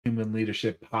Human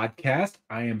Leadership Podcast.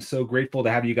 I am so grateful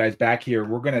to have you guys back here.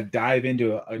 We're going to dive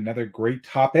into another great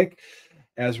topic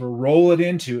as we're rolling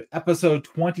into episode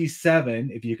 27,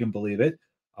 if you can believe it.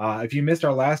 If you missed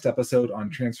our last episode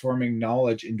on transforming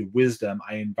knowledge into wisdom,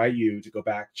 I invite you to go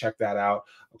back, check that out.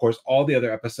 Of course, all the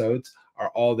other episodes are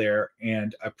all there,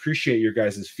 and I appreciate your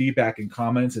guys' feedback and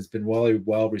comments. It's been really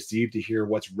well received to hear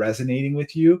what's resonating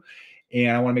with you.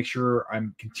 And I want to make sure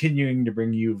I'm continuing to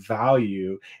bring you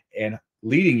value and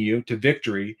leading you to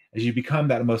victory as you become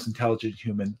that most intelligent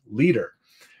human leader.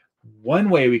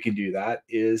 One way we can do that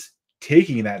is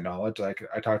taking that knowledge, like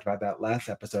I talked about that last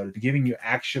episode, and giving you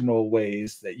actionable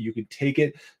ways that you can take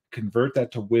it, convert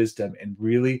that to wisdom, and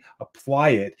really apply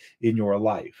it in your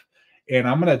life. And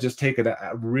I'm going to just take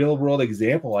a real world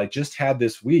example I just had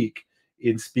this week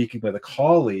in speaking with a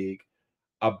colleague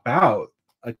about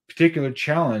a particular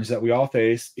challenge that we all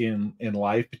face in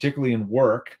life, particularly in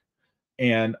work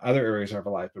and other areas of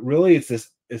our life. But really, it's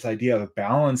this idea of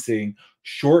balancing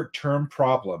short-term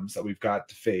problems that we've got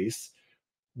to face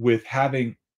with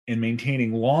having and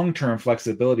maintaining long-term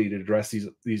flexibility to address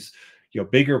these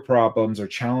bigger problems or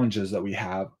challenges that we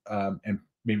have, and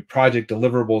maybe project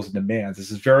deliverables and demands.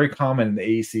 This is very common in the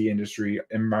AEC industry,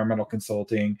 environmental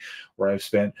consulting, where I've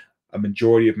spent a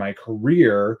majority of my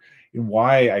career. And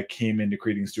why I came into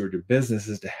creating stewardship business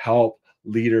is to help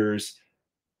leaders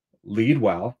lead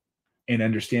well and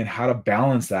understand how to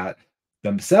balance that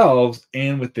themselves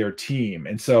and with their team.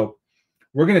 And so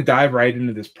we're going to dive right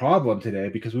into this problem today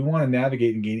because we want to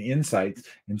navigate and gain insights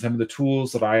in some of the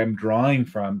tools that I am drawing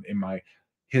from in my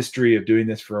history of doing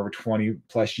this for over 20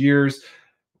 plus years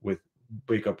with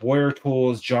Wake Up Warrior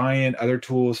tools, Giant, other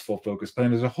tools, Full Focus Plan.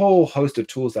 There's a whole host of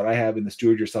tools that I have in the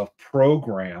Steward Yourself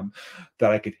program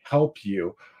that I could help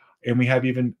you. And we have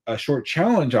even a short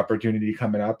challenge opportunity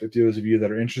coming up. If those of you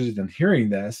that are interested in hearing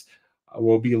this,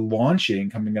 we'll be launching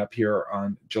coming up here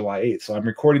on July 8th. So I'm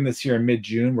recording this here in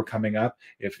mid-June. We're coming up.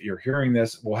 If you're hearing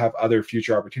this, we'll have other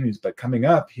future opportunities. But coming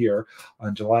up here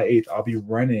on July 8th, I'll be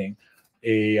running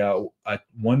a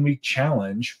 1-week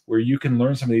challenge where you can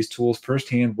learn some of these tools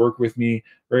firsthand, work with me,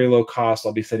 very low cost.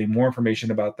 I'll be sending more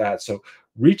information about that. So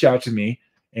reach out to me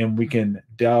and we can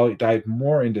dive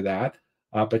more into that.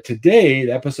 But today,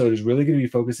 the episode is really going to be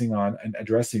focusing on and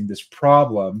addressing this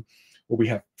problem where we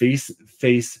have face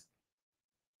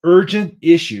urgent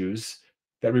issues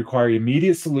that require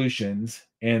immediate solutions.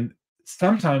 And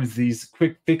sometimes these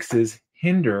quick fixes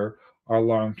hinder our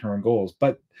long-term goals,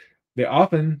 but they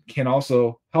often can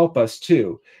also help us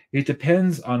too. It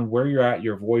depends on where you're at,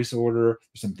 your voice order.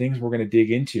 There's some things we're going to dig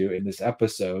into in this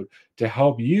episode to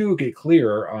help you get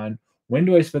clearer on when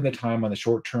do I spend the time on the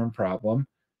short-term problem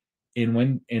and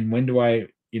when do I,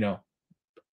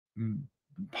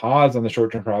 pause on the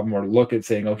short-term problem or look at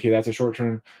saying, okay, that's a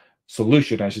short-term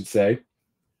solution, I should say.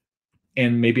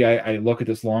 And maybe I look at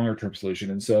this longer term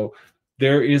solution. And so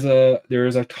there is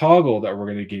a toggle that we're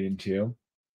going to get into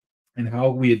and how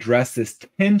we address this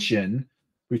tension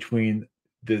between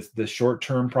the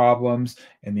short-term problems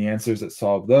and the answers that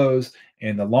solve those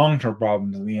and the long-term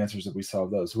problems and the answers that we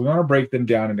solve those. So we want to break them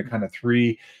down into kind of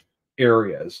 3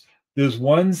 areas. There's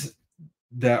ones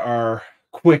that are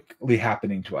quickly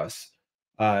happening to us.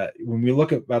 When we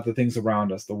look about the things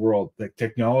around us, the world, the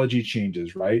technology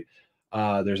changes, right?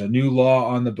 There's a new law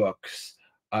on the books.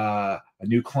 A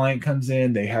new client comes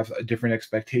in, they have a different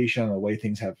expectation on the way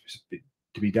things have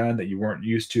to be done that you weren't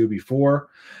used to before.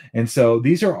 And so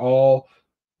these are all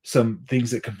some things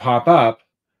that can pop up.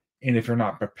 And if you're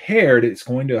not prepared, it's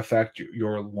going to affect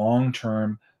your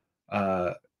long-term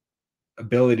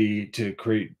ability to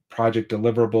create project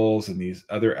deliverables and these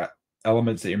other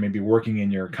elements that you're maybe working in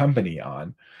your company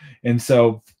on. And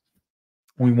so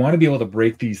we want to be able to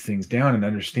break these things down and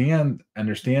understand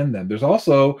them. There's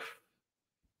also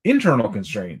internal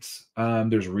constraints.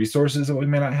 There's resources that we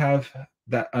may not have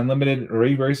that unlimited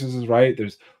resources, right?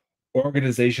 There's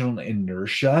organizational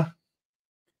inertia.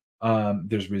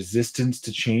 There's resistance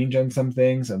to change on some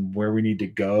things and where we need to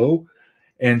go.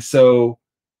 And so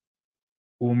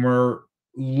when we're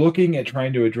looking at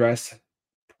trying to address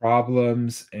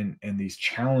problems and these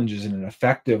challenges in an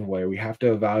effective way, we have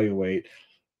to evaluate,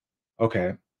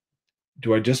 okay,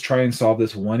 do I just try and solve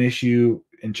this one issue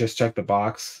and just check the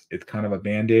box? It's kind of a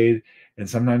band-aid. And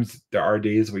sometimes there are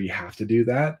days where you have to do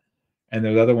that. And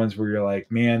there's other ones where you're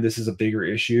like, man, this is a bigger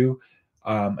issue.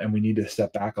 And we need to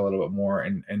step back a little bit more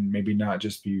and maybe not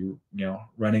just be,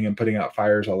 running and putting out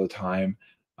fires all the time.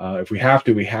 If we have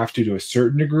to a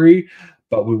certain degree,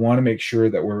 but we want to make sure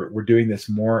that we're doing this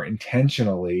more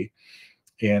intentionally.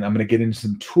 And I'm going to get into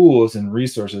some tools and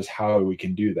resources how we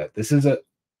can do that. This is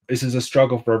this is a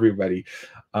struggle for everybody.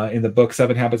 In the book,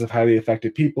 Seven Habits of Highly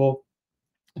Effective People,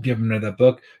 if you haven't read that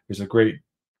book, there's a great,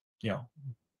 you know,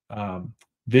 um,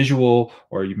 visual,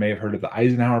 or you may have heard of the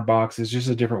Eisenhower Box. It's just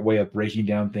a different way of breaking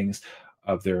down things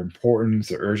of their importance,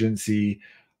 their urgency,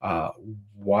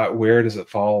 where does it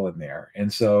fall in there.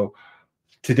 And so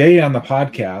today on the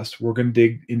podcast, we're going to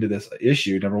dig into this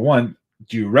issue. Number one,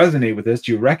 do you resonate with this?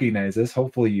 Do you recognize this?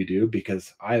 Hopefully you do,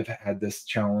 because I've had this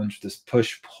challenge, this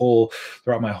push pull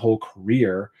throughout my whole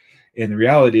career. And the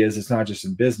reality is, it's not just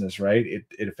in business, right?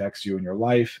 It affects you in your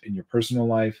life, in your personal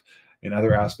life, in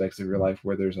other aspects of your life,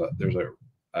 where there's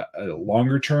a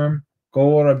longer term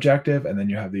goal or objective, and then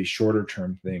you have these shorter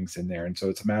term things in there. And so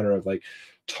it's a matter of like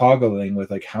toggling with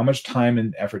like, how much time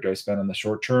and effort do I spend on the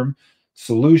short term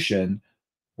solution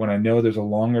when I know there's a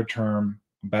longer term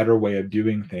better way of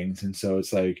doing things. And so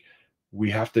it's like, we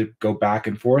have to go back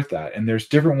and forth that. And there's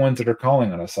different ones that are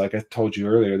calling on us. Like I told you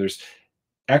earlier, there's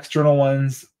external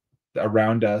ones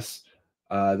around us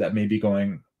that may be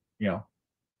going,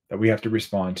 that we have to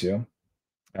respond to.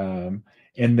 And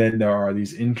then there are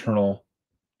these internal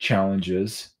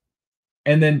challenges.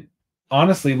 And then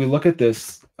honestly, we look at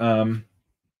this and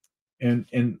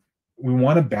we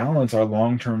want to balance our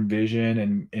long-term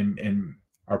vision and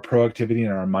our proactivity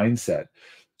and our mindset.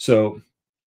 So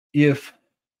if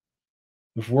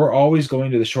we're always going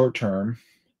to the short term,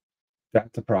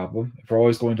 that's a problem. If we're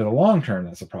always going to the long term,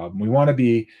 that's a problem. We want to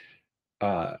be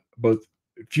both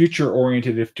future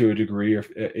oriented, if to a degree, or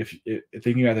if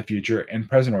thinking about the future, and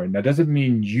present oriented. That doesn't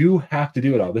mean you have to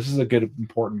do it all. This is a good,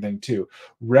 important thing too.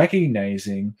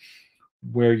 Recognizing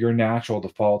where your natural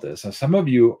default is. So some of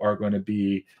you are going to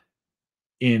be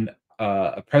in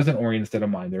a present oriented state of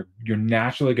mind. You're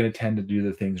naturally going to tend to do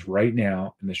the things right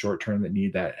now in the short term that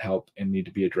need that help and need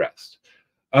to be addressed.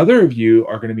 Other of you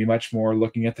are going to be much more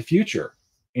looking at the future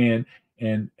and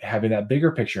having that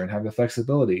bigger picture and have the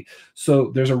flexibility.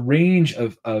 So there's a range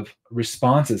of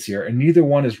responses here, and neither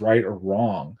one is right or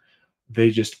wrong. They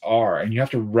just are. And you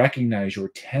have to recognize your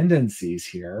tendencies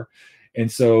here.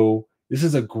 And so this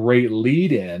is a great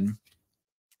lead in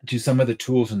to some of the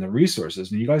tools and the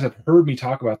resources. And you guys have heard me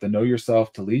talk about the Know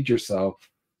Yourself to Lead Yourself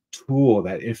tool,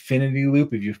 that infinity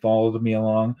loop. If you followed me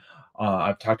along,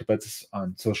 I've talked about this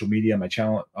on social media, my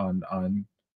channel, on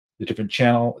the different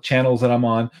channels that I'm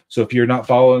on. So if you're not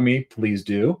following me, please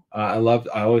do. I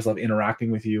always love interacting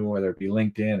with you, whether it be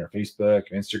LinkedIn or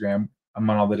Facebook or Instagram. I'm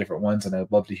on all the different ones, and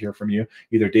I'd love to hear from you,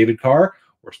 either David Carr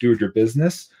or Steward Your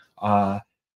Business.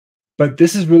 But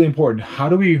this is really important. How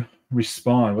do we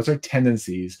respond? What's our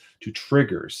tendencies to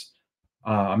triggers?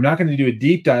 I'm not going to do a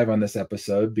deep dive on this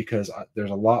episode because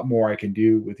there's a lot more I can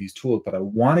do with these tools, but I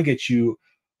want to get you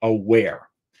aware.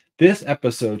 This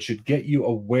episode should get you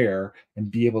aware and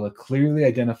be able to clearly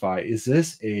identify, is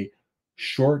this a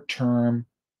short-term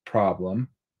problem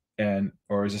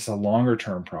or is this a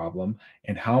longer-term problem?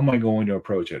 And how am I going to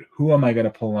approach it? Who am I going to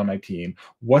pull on my team?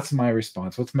 What's my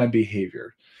response? What's my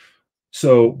behavior?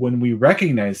 So when we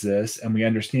recognize this and we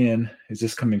understand, is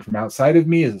this coming from outside of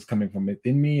me? Is this coming from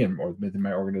within me or within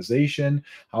my organization?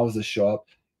 How does this show up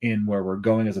in where we're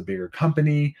going as a bigger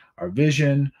company, our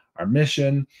vision, our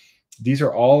mission? These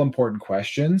are all important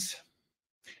questions.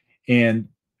 And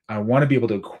I want to be able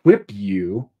to equip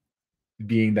you,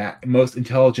 being that most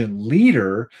intelligent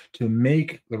leader, to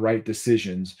make the right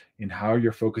decisions in how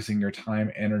you're focusing your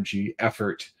time, energy,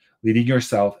 effort, leading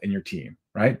yourself and your team,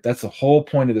 right? That's the whole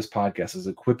point of this podcast, is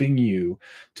equipping you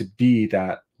to be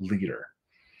that leader,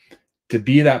 to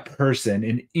be that person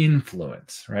in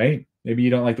influence, right? Maybe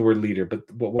you don't like the word leader, but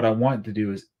what I want to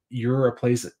do is, you're a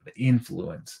place of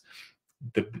influence,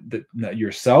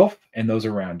 yourself and those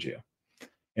around you.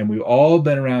 And we've all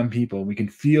been around people. We can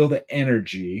feel the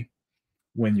energy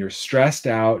when you're stressed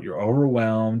out, you're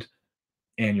overwhelmed,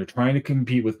 and you're trying to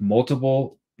compete with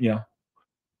multiple,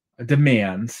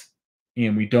 demands,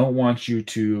 and we don't want you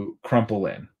to crumple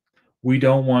in. We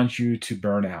don't want you to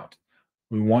burn out.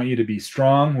 We want you to be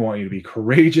strong. We want you to be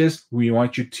courageous. We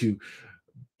want you to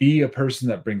be a person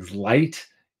that brings light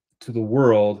to the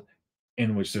world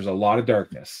in which there's a lot of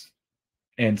darkness.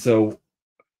 And so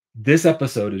this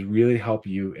episode is really help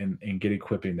you and get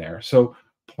equipping there. So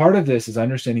part of this is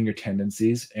understanding your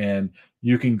tendencies, and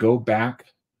you can go back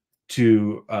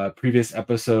to previous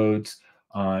episodes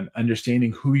on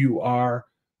understanding who you are.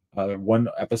 One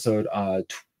episode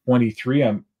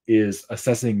 23 is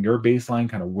assessing your baseline,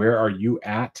 kind of where are you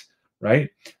at, right?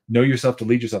 Know yourself to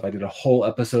lead yourself. I did a whole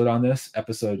episode on this,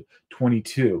 episode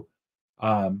 22.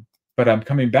 But I'm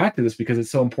coming back to this because it's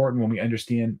so important when we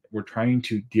understand we're trying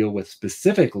to deal with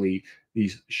specifically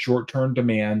these short-term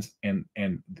demands and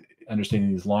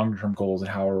understanding these longer-term goals and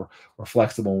how we're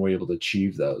flexible and we're able to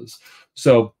achieve those.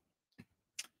 So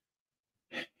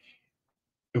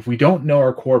if we don't know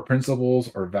our core principles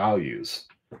or values,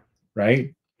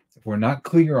 right? If we're not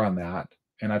clear on that,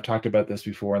 and I've talked about this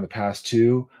before in the past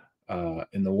too,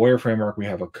 in the warrior framework, we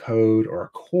have a code or a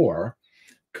core.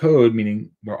 Code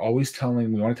meaning we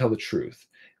want to tell the truth.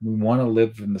 We want to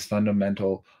live in this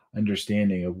fundamental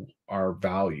understanding of our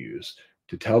values,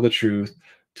 to tell the truth,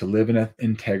 to live in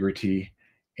integrity,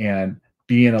 and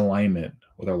be in alignment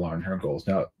with our long-term goals.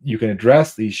 Now, you can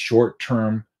address these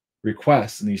short-term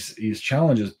requests and these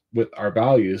challenges with our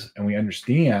values, and we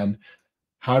understand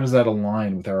how does that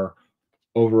align with our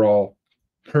overall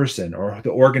person or the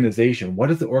organization. What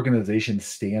does the organization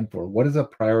stand for? What is a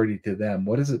priority to them?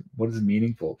 What is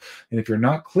meaningful? And if you're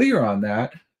not clear on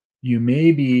that, you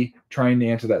may be trying to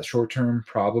answer that short-term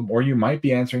problem, or you might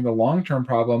be answering the long-term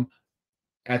problem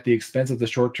at the expense of the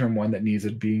short-term one that needs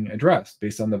it being addressed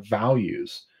based on the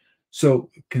values. So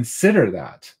consider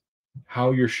that, how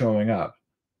you're showing up.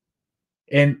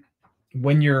 And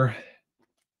when you're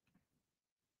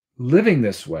living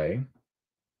this way,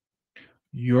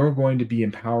 you're going to be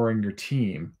empowering your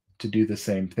team to do the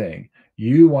same thing.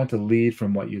 You want to lead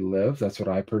from what you live. That's what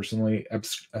I personally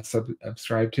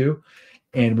subscribe to.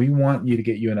 And we want you to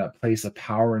get you in a place of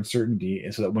power and certainty,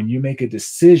 and so that when you make a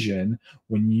decision,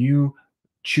 when you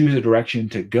choose a direction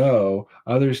to go,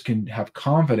 others can have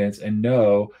confidence and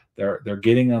know they're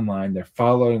getting online, they're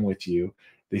following with you.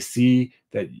 They see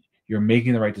that you're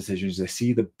making the right decisions. They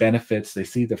see the benefits. They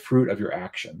see the fruit of your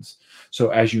actions. So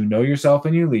as you know yourself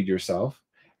and you lead yourself,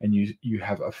 and you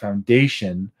have a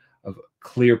foundation of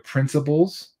clear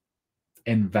principles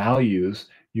and values,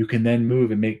 you can then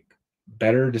move and make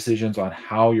better decisions on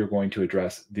how you're going to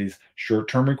address these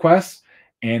short-term requests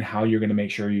and how you're going to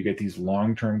make sure you get these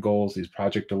long-term goals, these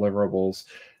project deliverables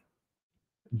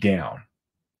down.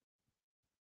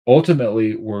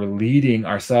 Ultimately, we're leading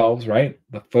ourselves, right?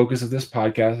 The focus of this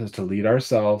podcast is to lead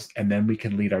ourselves, and then we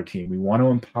can lead our team. We want to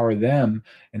empower them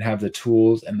and have the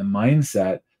tools and the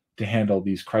mindset to handle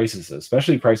these crises,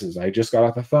 especially crises. I just got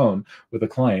off the phone with a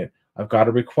client. I've got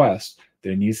a request.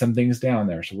 They need some things down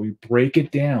there. So we break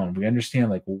it down. We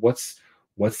understand, like, well,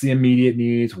 what's the immediate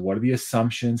needs? What are the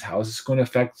assumptions? How is this going to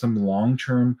affect some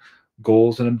long-term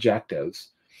goals and objectives?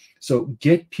 So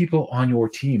get people on your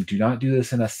team. Do not do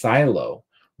this in a silo.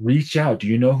 Reach out. Do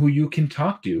you know who you can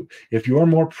talk to? If you're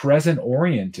more present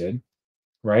oriented,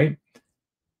 right?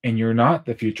 And you're not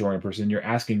the future oriented person, you're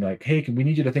asking like, hey, we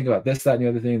need you to think about this, that, and the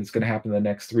other thing that's going to happen in the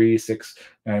next 3, 6,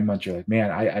 9 months. You're like,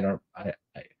 man,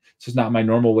 it's just not my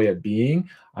normal way of being.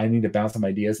 I need to bounce some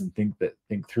ideas and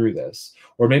think through this.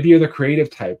 Or maybe you're the creative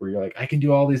type where you're like, I can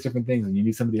do all these different things, and you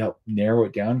need somebody to help narrow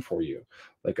it down for you,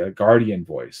 like a guardian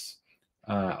voice,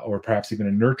 or perhaps even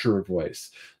a nurturer voice.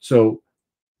 So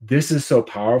this is so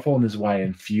powerful, and this is why I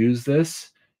infuse this.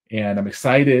 And I'm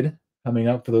excited coming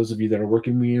up for those of you that are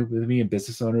working with me and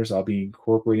business owners. I'll be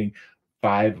incorporating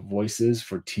 5 voices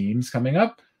for teams coming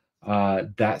up.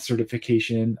 That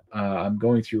certification I'm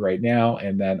going through right now,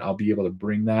 and then I'll be able to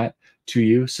bring that to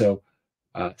you. So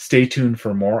stay tuned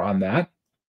for more on that.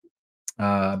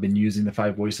 I've been using the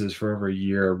 5 voices for over a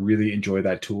year. Really enjoy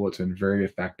that tool. It's been very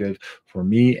effective for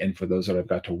me and for those that I've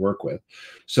got to work with.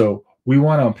 So we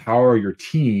want to empower your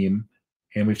team.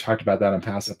 And we've talked about that on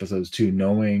past episodes too,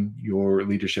 knowing your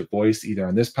leadership voice, either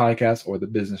on this podcast or the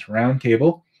Business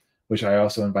Roundtable, which I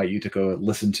also invite you to go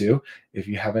listen to if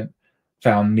you haven't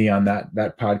found me on that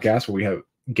podcast, where we have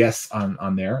guests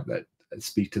on there that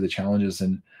speak to the challenges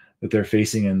that they're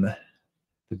facing in the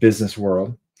business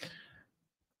world.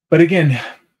 But again,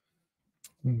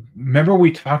 remember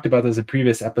we talked about this in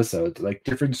previous episodes, like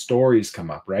different stories come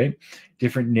up, right?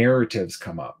 Different narratives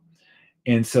come up.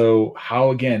 And so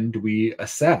how, again, do we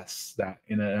assess that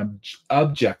in an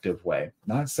objective way,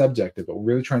 not subjective, but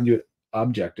we're really trying to do it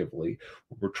objectively.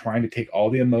 We're trying to take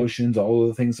all the emotions, all of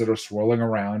the things that are swirling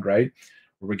around, right?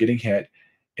 Where we're getting hit.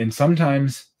 And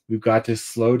sometimes we've got to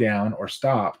slow down or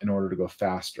stop in order to go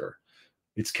faster.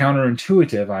 It's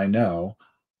counterintuitive, I know,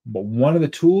 but one of the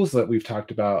tools that we've talked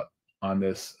about on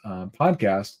this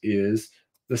podcast is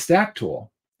the stack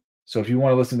tool. So if you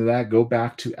want to listen to that, go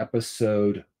back to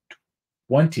episode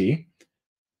 20,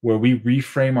 where we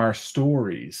reframe our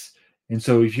stories. And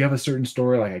so if you have a certain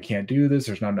story, like I can't do this,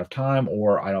 there's not enough time,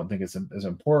 or I don't think it's as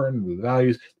important with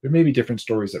values, there may be different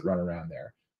stories that run around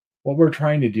there. What we're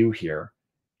trying to do here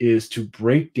is to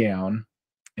break down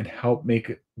and help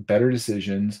make better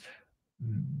decisions,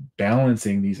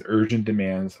 balancing these urgent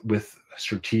demands with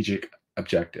strategic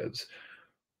objectives.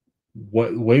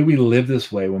 What way we live this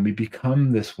way, when we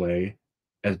become this way,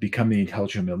 as becoming the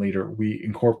intelligent human leader, we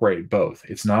incorporate both.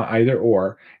 It's not either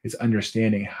or, it's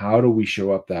understanding how do we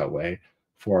show up that way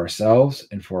for ourselves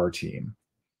and for our team.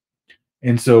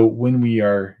 And so when we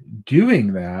are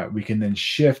doing that, we can then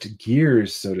shift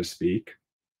gears, so to speak.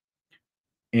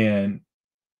 And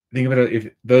think of it,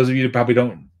 if those of you that probably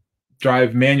don't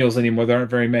drive manuals anymore, there aren't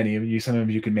very many. You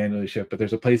sometimes you can manually shift, but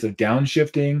there's a place of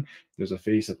downshifting, there's a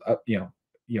phase of up,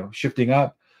 shifting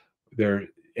up. There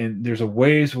and there's a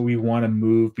ways where we want to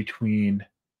move between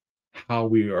how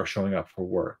we are showing up for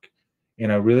work.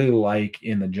 And I really like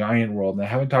in the giant world, and I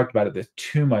haven't talked about it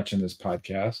too much in this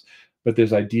podcast, but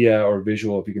there's idea or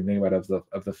visual, if you can think about it,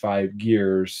 of the 5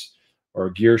 gears or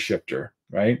gear shifter,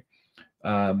 right?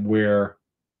 Where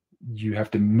you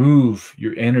have to move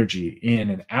your energy in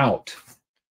and out,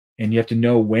 and you have to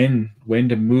know when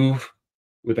to move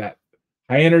with that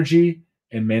high energy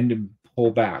and when to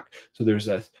pull back. So there's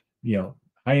a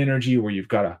high energy where you've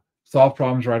got to solve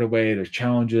problems right away. There's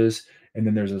challenges, and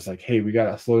then there's this like, hey, we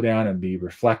got to slow down and be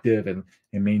reflective and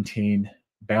maintain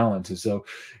balance. And so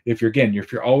if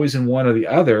you're always in one or the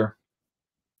other,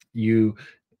 you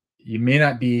may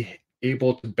not be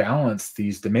able to balance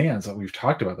these demands that we've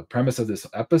talked about. The premise of this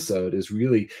episode is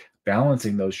really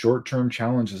balancing those short-term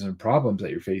challenges and problems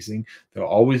that you're facing. They'll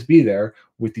always be there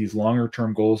with these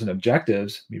longer-term goals and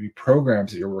objectives, maybe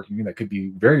programs that you're working in that could be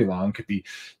very long, could be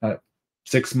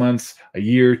 6 months, a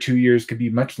year, 2 years, could be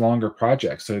much longer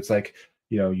projects. So it's like,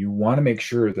 you want to make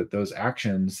sure that those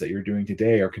actions that you're doing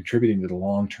today are contributing to the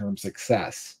long-term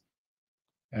success,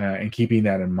 and keeping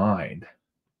that in mind.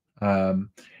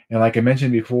 And like I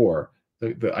mentioned before,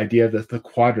 the idea of the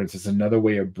quadrants is another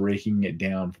way of breaking it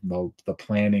down from the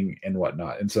planning and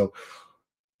whatnot. And so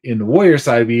in the Warrior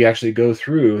side, we actually go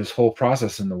through this whole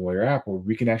process in the Warrior app where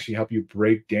we can actually help you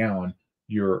break down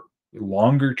your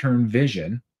longer term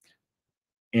vision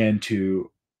into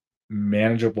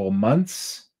manageable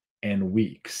months and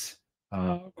weeks.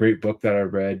 Great book that I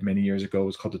read many years ago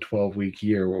was called The 12-Week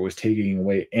Year, where it was taking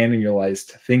away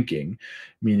annualized thinking,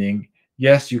 meaning,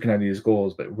 yes, you can have these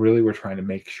goals, but really we're trying to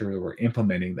make sure that we're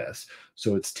implementing this.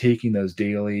 So it's taking those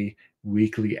daily,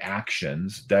 weekly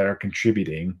actions that are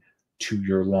contributing to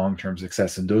your long-term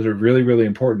success. And those are really, really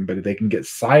important, but they can get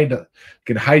hijacked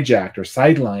or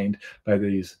sidelined by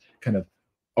these kind of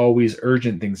always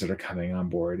urgent things that are coming on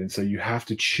board. And so you have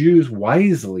to choose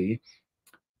wisely,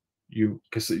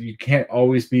 because you can't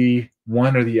always be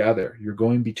one or the other. You're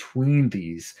going between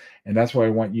these. And that's why I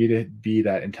want you to be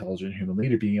that intelligent human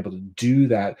leader, being able to do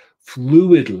that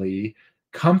fluidly,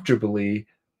 comfortably,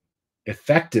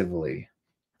 effectively,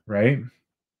 right?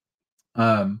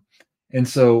 And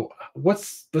so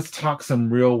let's talk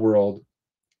some real world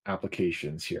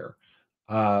applications here.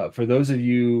 For those of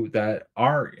you that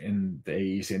are in the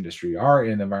AEC industry, are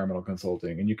in environmental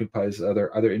consulting, and you could apply this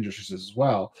other industries as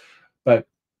well. But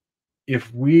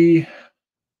if we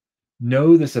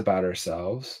know this about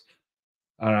ourselves,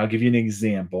 and I'll give you an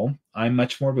example. I'm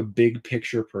much more of a big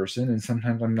picture person, and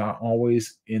sometimes I'm not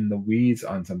always in the weeds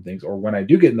on some things. Or when I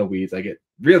do get in the weeds, I get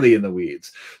really in the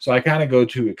weeds. So I kind of go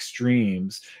to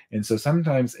extremes. And so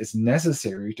sometimes it's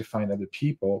necessary to find other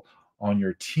people on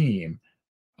your team,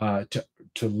 to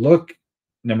look.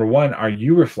 Number one, are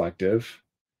you reflective?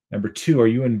 Number two, are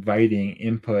you inviting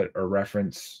input or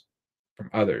reference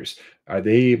from others? Are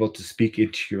they able to speak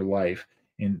into your life?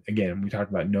 And again, we talked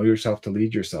about know yourself to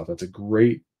lead yourself. That's a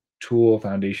great tool,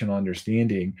 foundational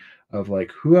understanding of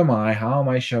like, who am I? How am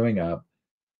I showing up?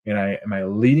 And am I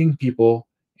leading people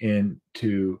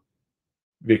into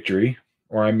victory,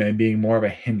 or am I being more of a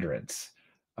hindrance?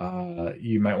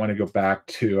 You might want to go back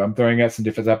to, I'm throwing out some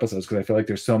different episodes because I feel like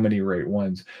there's so many great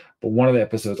ones. But one of the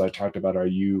episodes I talked about, are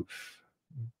you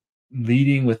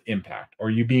leading with impact, or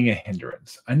you being a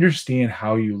hindrance? Understand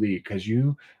how you lead, because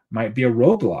you might be a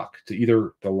roadblock to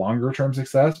either the longer term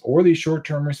success or these short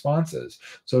term responses.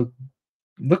 So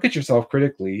look at yourself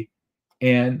critically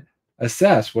and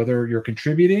assess whether you're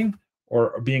contributing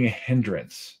or being a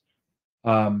hindrance.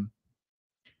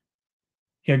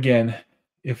 Again,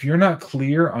 if you're not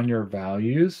clear on your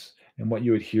values and what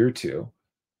you adhere to,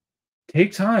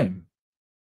 take time.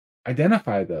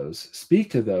 Identify those,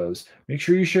 speak to those, make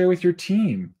sure you share with your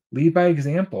team, lead by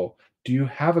example. Do you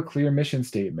have a clear mission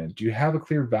statement? Do you have a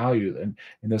clear value and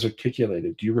those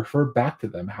articulated? Do you refer back to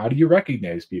them? How do you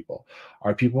recognize people?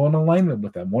 Are people in alignment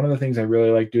with them? One of the things I really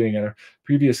like doing at a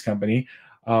previous company,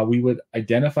 we would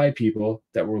identify people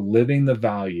that were living the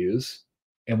values,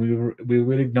 and we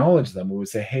would acknowledge them. We would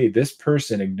say, hey, this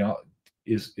person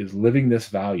is living this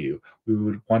value. We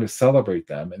would want to celebrate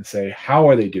them and say, how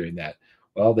are they doing that?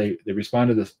 Well, they respond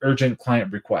to this urgent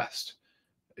client request,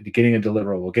 getting a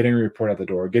deliverable, getting a report out the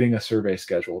door, getting a survey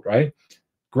scheduled, right?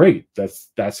 Great.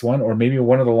 That's one. Or maybe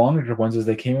one of the longer term ones is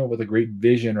they came up with a great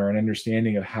vision or an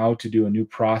understanding of how to do a new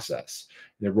process.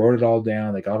 They wrote it all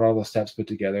down. They got all the steps put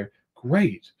together.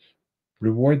 Great.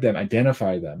 Reward them,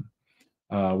 identify them.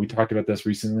 We talked about this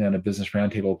recently on a Business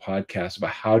Roundtable podcast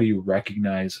about how do you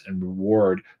recognize and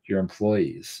reward your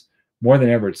employees. More than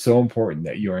ever, it's so important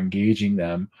that you're engaging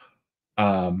them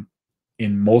um,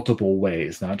 in multiple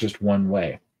ways, not just one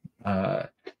way.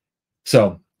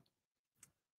 So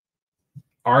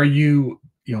are you,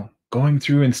 going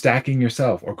through and stacking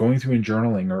yourself or going through and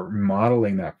journaling or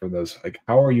modeling that for those? Like,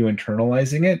 how are you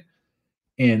internalizing it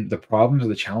and the problems or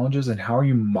the challenges, and how are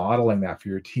you modeling that for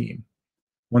your team?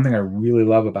 One thing I really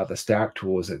love about the Stack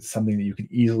tool is it's something that you can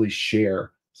easily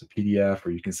share as a PDF,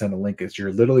 or you can send a link. It's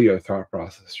literally your thought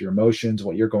process, your emotions,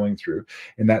 what you're going through.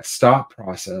 And that stop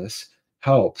process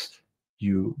helps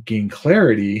you gain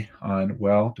clarity on,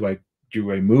 well, do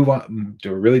I move on?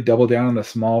 Do I really double down on the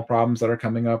small problems that are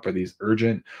coming up, or these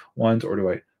urgent ones, or do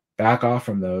I back off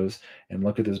from those and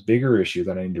look at this bigger issue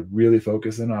that I need to really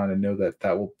focus in on and know that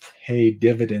that will pay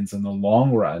dividends in the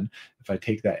long run if I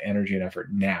take that energy and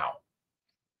effort now?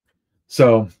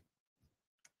 So,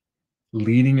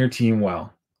 leading your team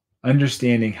well,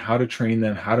 understanding how to train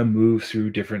them, how to move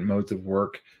through different modes of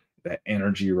work, that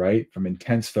energy, right? From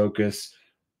intense focus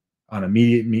on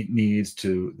immediate needs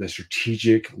to the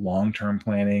strategic long-term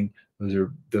planning. Those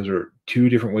are two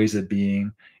different ways of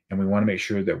being, and we want to make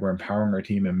sure that we're empowering our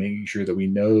team and making sure that we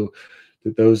know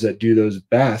that those that do those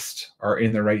best are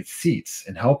in the right seats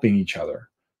and helping each other.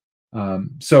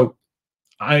 So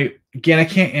I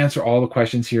can't answer all the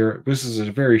questions here. This is a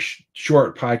very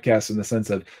short podcast in the sense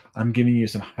of I'm giving you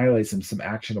some highlights and some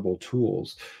actionable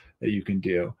tools that you can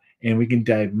do. And we can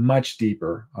dive much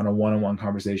deeper on a one-on-one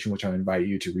conversation, which I invite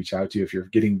you to reach out to. If you're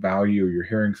getting value or you're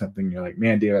hearing something, you're like,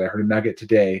 man, David, I heard a nugget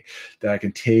today that I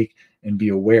can take and be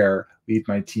aware, lead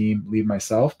my team, lead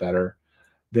myself better,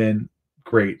 then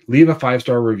great. Leave a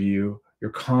 5-star review.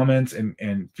 Your comments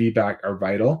and feedback are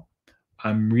vital.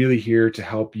 I'm really here to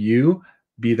help you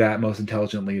be that most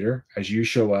intelligent leader. As you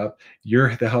show up,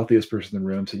 you're the healthiest person in the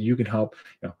room, so you can help,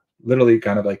 literally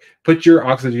kind of like put your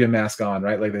oxygen mask on,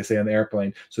 right? Like they say on the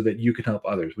airplane, so that you can help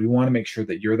others. We want to make sure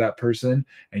that you're that person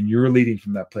and you're leading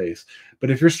from that place. But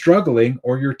if you're struggling,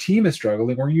 or your team is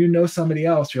struggling, or somebody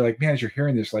else, you're like, man, as you're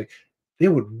hearing this, like, they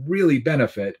would really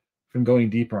benefit from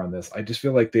going deeper on this. I just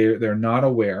feel like they're not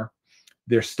aware.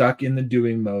 They're stuck in the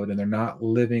doing mode, and they're not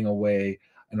living a way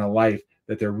in a life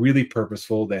that they're really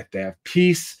purposeful, that they have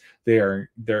peace, they're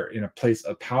in a place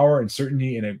of power and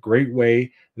certainty in a great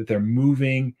way, that they're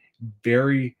moving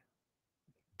very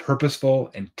purposeful,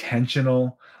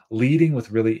 intentional, leading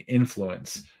with really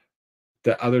influence,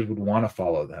 that others would want to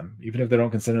follow them. Even if they don't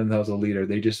consider themselves a leader,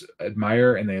 they just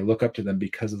admire and they look up to them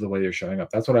because of the way they're showing up.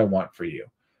 That's what I want for you.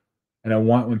 And I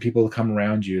want, when people come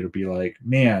around you, to be like,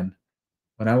 man,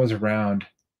 when I was around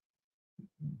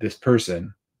this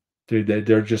person,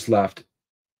 they're just left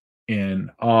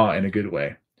in awe, in a good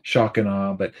way, shock and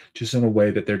awe, but just in a way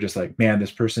that they're just like, man,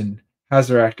 this person has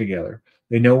their act together.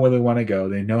 They know where they want to go.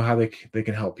 They know how they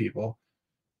can help people.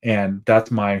 And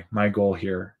that's my goal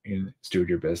here in Steward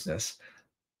Your Business.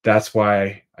 That's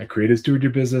why I created Steward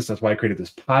Your Business. That's why I created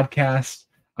this podcast.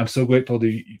 I'm so grateful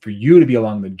for you to be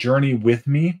along the journey with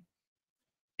me.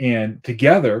 And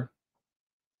together,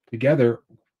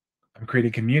 I'm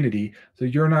creating community, so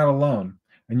you're not alone.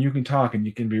 And you can talk and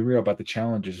you can be real about the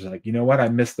challenges. Like, you know what? I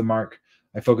missed the mark.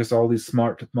 I focused all these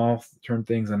small term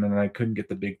things, and then I couldn't get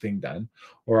the big thing done.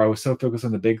 Or I was so focused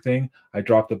on the big thing, I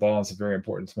dropped the ball on some very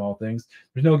important small things.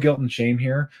 There's no guilt and shame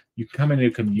here. You come into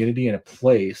a community and a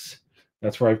place.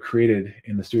 That's where I've created,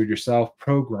 in the Steward Yourself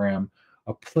program,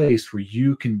 a place where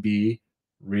you can be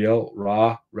real,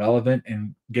 raw, relevant,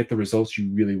 and get the results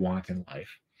you really want in life.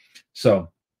 So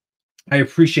I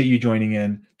appreciate you joining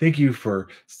in. Thank you for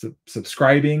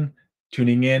subscribing,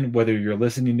 tuning in, whether you're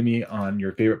listening to me on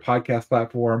your favorite podcast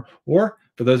platform, or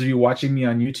for those of you watching me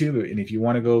on YouTube. And if you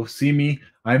want to go see me,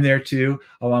 I'm there too,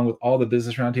 along with all the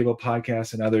Business Roundtable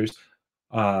podcasts and others.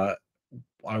 I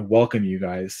welcome you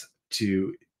guys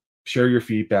to share your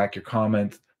feedback, your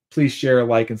comments. Please share,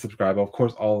 like, and subscribe. Of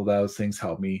course, all of those things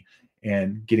help me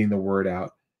in getting the word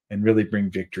out and really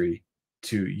bring victory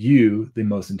to you, the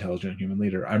most intelligent human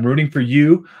leader. I'm rooting for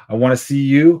you. I want to see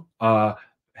you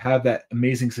have that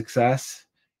amazing success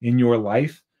in your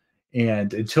life.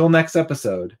 And until next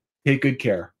episode, take good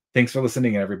care. Thanks for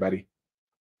listening, everybody.